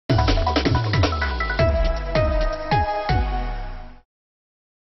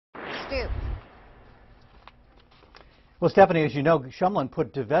Well, Stephanie, as you know, Shumlin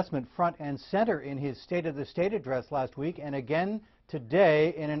put divestment front and center in his State of the State address last week and again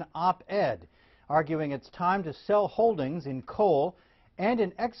today in an op-ed, arguing it's time to sell holdings in coal and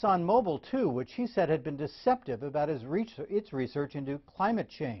in Exxon Mobil, too, which he said had been deceptive about its research into climate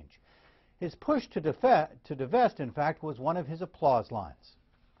change. His push to divest, in fact, was one of his applause lines.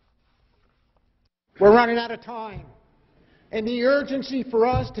 We're running out of time, and the urgency for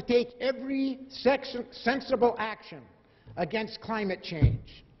us to take every sensible action against climate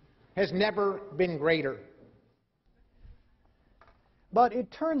change has never been greater. But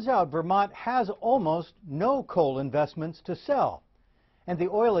it turns out Vermont has almost no coal investments to sell. And the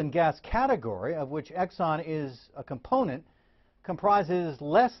oil and gas category, of which Exxon is a component, comprises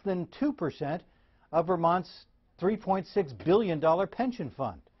less than 2% of Vermont's $3.6 billion pension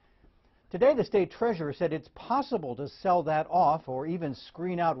fund. Today, the state treasurer said it's possible to sell that off or even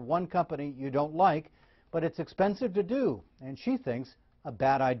screen out one company you don't like, but it's expensive to do, and she thinks a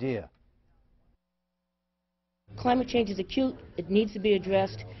bad idea. Climate change is acute, it needs to be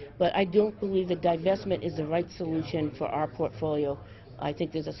addressed, but I don't believe that divestment is the right solution for our portfolio. I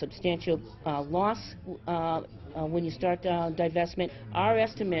think there's a substantial loss when you start divestment. Our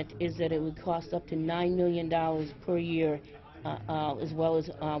estimate is that it would cost up to $9 million per year, as well as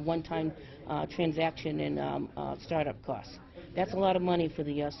one-time transaction and startup costs. That's a lot of money for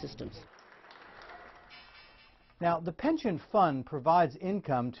the systems. Now, the pension fund provides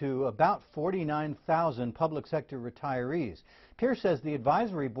income to about 49,000 public sector retirees. Pierce says the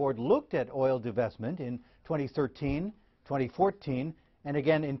advisory board looked at oil divestment in 2013, 2014, and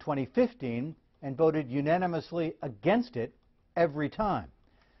again in 2015, and voted unanimously against it every time.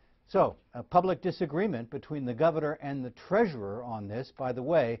 So, a public disagreement between the governor and the treasurer on this. By the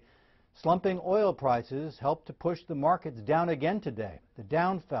way, slumping oil prices helped to push the markets down again today. The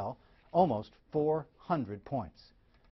Dow fell almost 400 points.